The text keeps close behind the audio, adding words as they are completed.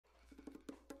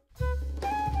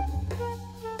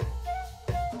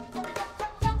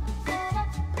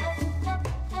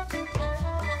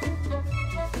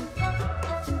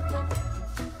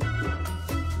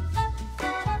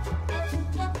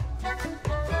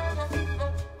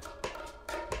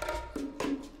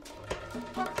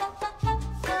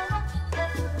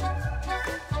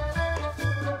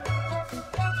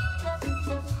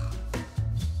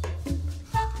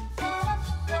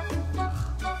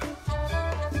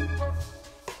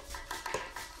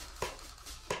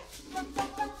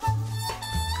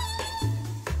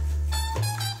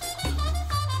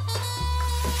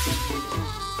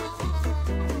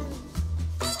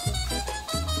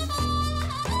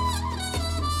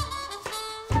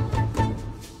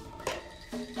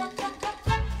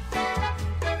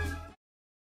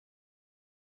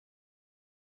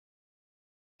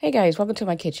Hey guys, welcome to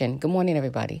my kitchen. Good morning,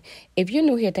 everybody. If you're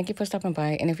new here, thank you for stopping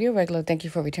by. And if you're a regular, thank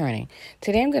you for returning.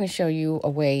 Today, I'm going to show you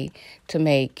a way to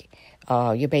make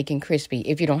your bacon crispy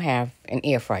if you don't have an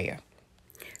air fryer.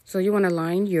 So you want to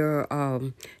line your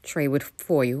tray with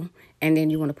foil, and then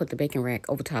you want to put the bacon rack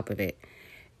over top of it.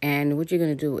 And what you're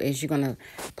going to do is you're going to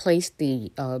place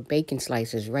the bacon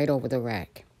slices right over the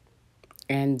rack.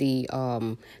 And the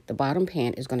bottom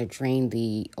pan is going to drain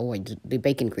the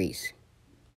bacon grease.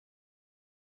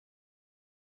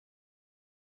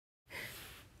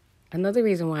 Another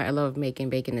reason why I love making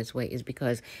bacon this way is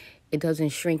because it doesn't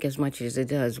shrink as much as it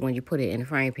does when you put it in a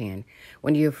frying pan.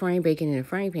 When you're frying bacon in a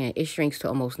frying pan, it shrinks to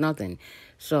almost nothing.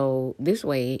 So this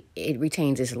way, it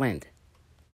retains its length.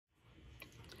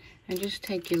 And just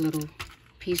take your little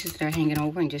pieces that are hanging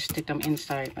over and just stick them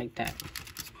inside like that.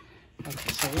 Okay,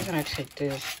 so we're going to take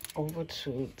this over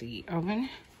to the oven.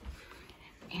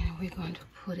 And we're going to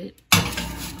put it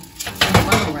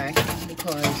on the rack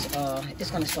because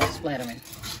it's going to start splattering.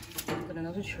 Put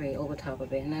another tray over top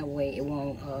of it, and that way it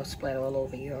won't splatter all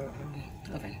over your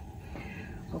oven.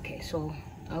 Okay, so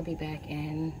I'll be back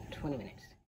in 20 minutes.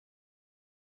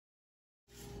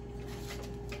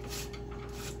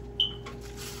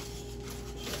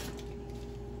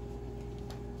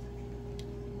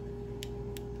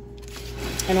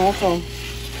 And also,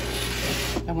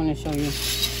 I want to show you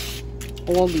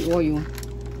all the oil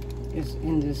is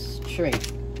in this tray.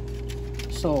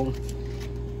 So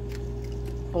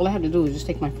all I have to do is just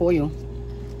take my foil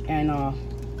and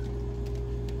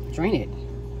drain it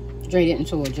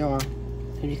into a jar,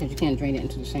 because you can't drain it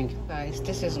into the sink. Guys,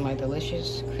 this is my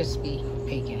delicious crispy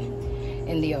bacon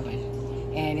in the oven,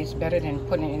 and it's better than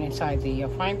putting it inside the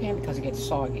frying pan because it gets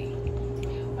soggy.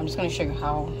 I'm just going to show you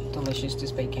how delicious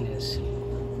this bacon is.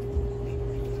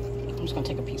 I'm just going to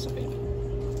take a piece of it,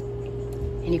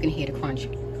 and you can hear the crunch.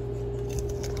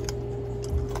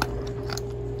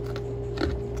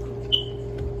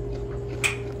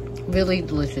 Really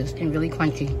delicious and really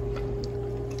crunchy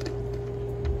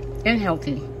and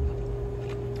healthy.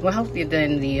 Well, healthier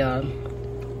than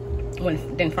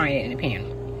than frying it in a pan.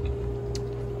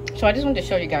 So I just wanted to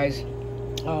show you guys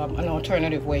an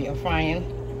alternative way of frying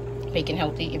bacon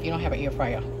healthy if you don't have an air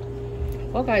fryer.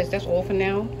 Well, guys, that's all for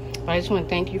now. I just want to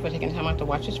thank you for taking time out to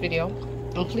watch this video,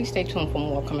 and please stay tuned for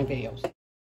more upcoming videos.